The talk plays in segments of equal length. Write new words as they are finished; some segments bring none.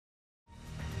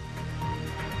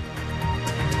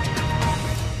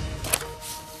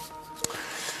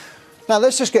Now,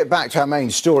 let's just get back to our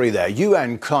main story there.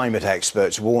 UN climate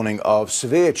experts warning of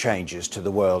severe changes to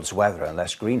the world's weather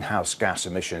unless greenhouse gas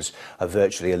emissions are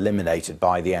virtually eliminated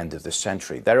by the end of the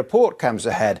century. Their report comes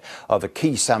ahead of a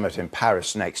key summit in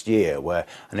Paris next year, where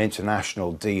an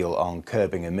international deal on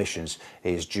curbing emissions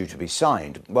is due to be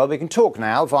signed. Well, we can talk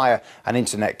now via an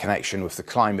internet connection with the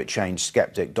climate change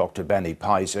skeptic Dr.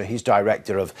 Peiser. He's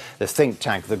director of the think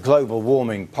tank, the Global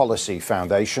Warming Policy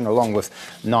Foundation, along with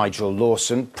Nigel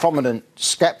Lawson, prominent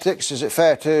skeptics. Is it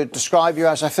fair to describe you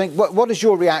as, I think? What is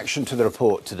your reaction to the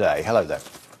report today? Hello there.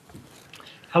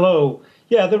 Hello.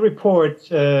 Yeah, the report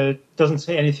doesn't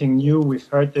say anything new. We've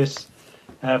heard this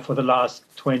for the last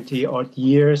 20-odd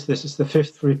years. This is the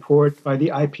fifth report by the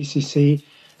IPCC,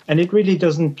 and it really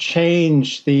doesn't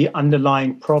change the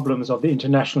underlying problems of the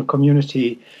international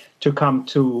community to come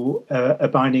to a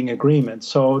binding agreement.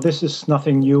 So this is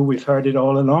nothing new. We've heard it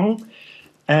all along.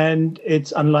 And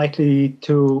it's unlikely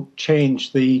to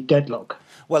change the deadlock.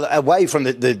 Well, away from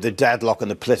the deadlock and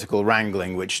the political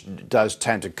wrangling, which does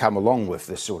tend to come along with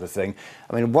this sort of thing,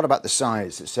 I mean, what about the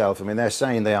science itself? I mean, they're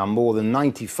saying they are more than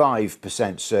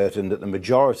 95% certain that the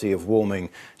majority of warming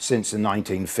since the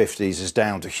 1950s is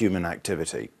down to human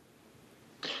activity.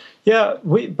 Yeah,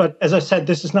 but as I said,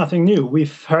 this is nothing new.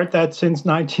 We've heard that since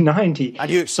 1990.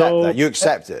 And you accept that? You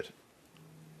accept it?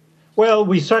 Well,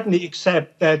 we certainly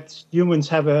accept that humans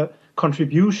have a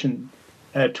contribution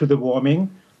to the warming.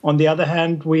 On the other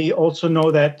hand, we also know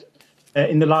that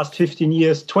in the last 15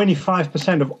 years,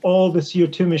 25% of all the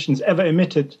CO2 emissions ever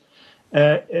emitted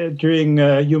during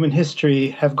human history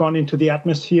have gone into the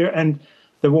atmosphere, and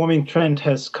the warming trend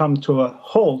has come to a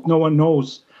halt. No one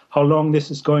knows how long this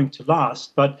is going to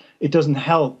last, but it doesn't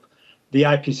help the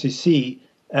IPCC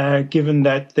given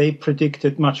that they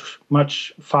predicted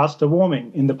much faster warming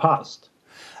in the past.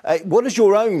 What does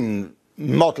your own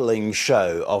modelling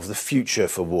show of the future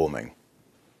for warming?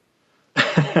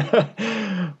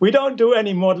 We don't do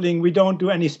any modelling. We don't do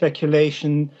any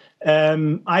speculation.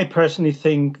 I personally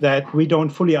think that we don't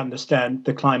fully understand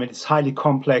the climate. It's highly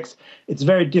complex. It's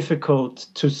very difficult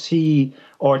to see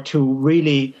or to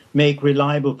really make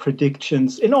reliable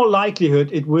predictions. In all likelihood,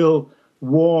 it will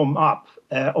warm up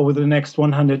over the next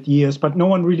 100 years, but no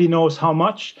one really knows how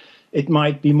much. It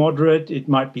might be moderate, it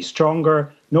might be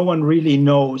stronger. No one really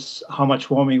knows how much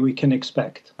warming we can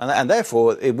expect. And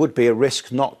therefore, it would be a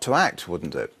risk not to act,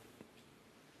 wouldn't it?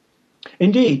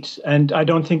 Indeed, and I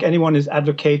don't think anyone is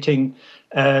advocating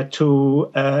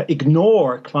to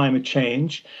ignore climate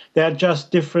change. There are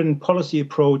just different policy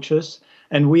approaches,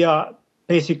 and we are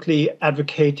basically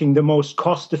advocating the most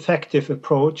cost-effective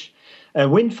approach.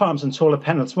 Wind farms and solar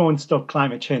panels won't stop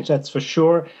climate change, that's for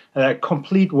sure.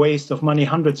 Complete waste of money,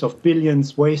 hundreds of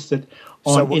billions wasted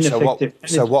on ineffective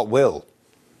energy. So what will?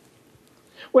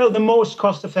 Well, the most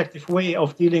cost-effective way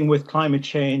of dealing with climate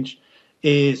change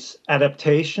is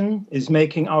adaptation, is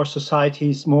making our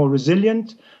societies more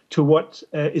resilient to what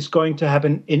is going to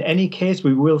happen. In any case,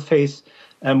 we will face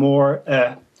more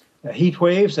heat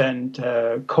waves and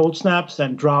cold snaps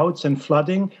and droughts and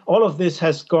flooding. All of this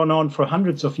has gone on for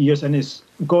hundreds of years and is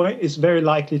very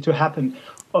likely to happen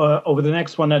over the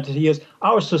next 100 years.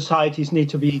 Our societies need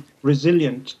to be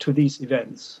resilient to these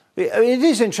events. I mean, it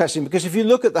is interesting because if you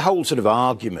look at the whole sort of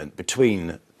argument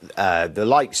between the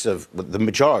likes of the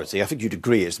majority, I think you'd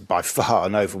agree it's by far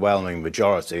an overwhelming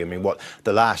majority. I mean, what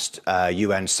the last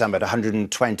UN summit,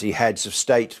 120 heads of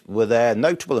state were there,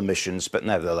 notable emissions, but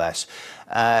nevertheless.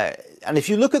 And if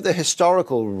you look at the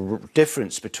historical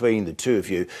difference between the two of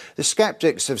you, the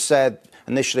skeptics have said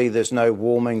initially there's no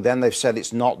warming, then they've said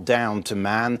it's not down to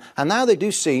man, and now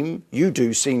you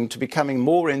do seem to be coming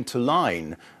more into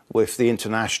line with the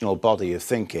international body of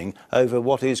thinking over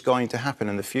what is going to happen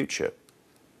in the future.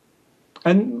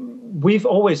 And we've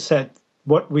always said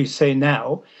what we say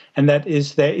now, and that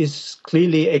is there is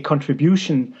clearly a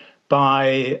contribution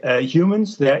by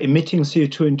humans. They're emitting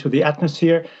CO2 into the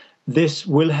atmosphere. This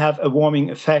will have a warming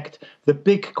effect. The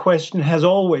big question has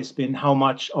always been how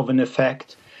much of an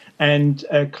effect. And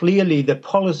clearly the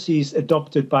policies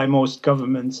adopted by most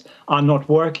governments are not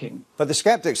working. But the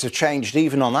skeptics have changed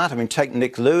even on that. I mean, take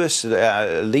Nick Lewis,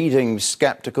 leading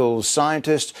skeptical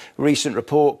scientist, recent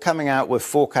report coming out with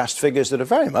forecast figures that are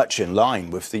very much in line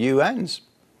with the UN's.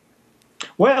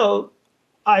 Well,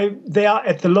 they are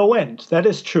at the low end. That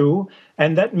is true.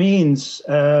 And that means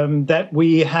that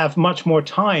we have much more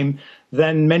time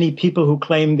than many people who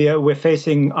claim we're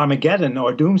facing Armageddon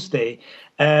or doomsday.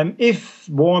 If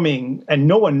warming, and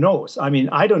no one knows, I mean,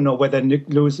 I don't know whether Nick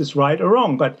Lewis is right or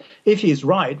wrong, but if he's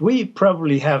right, we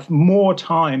probably have more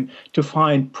time to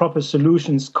find proper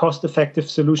solutions, cost-effective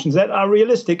solutions that are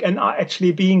realistic and are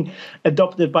actually being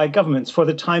adopted by governments. For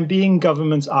the time being,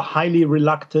 governments are highly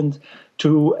reluctant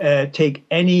to take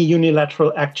any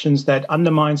unilateral actions that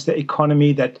undermines the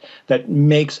economy, that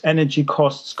makes energy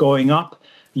costs going up.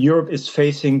 Europe is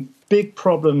facing big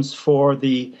problems for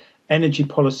the energy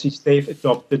policies they've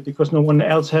adopted because no one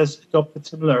else has adopted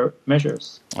similar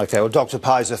measures. OK, well, Dr.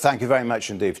 Peiser, thank you very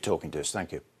much indeed for talking to us.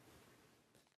 Thank you.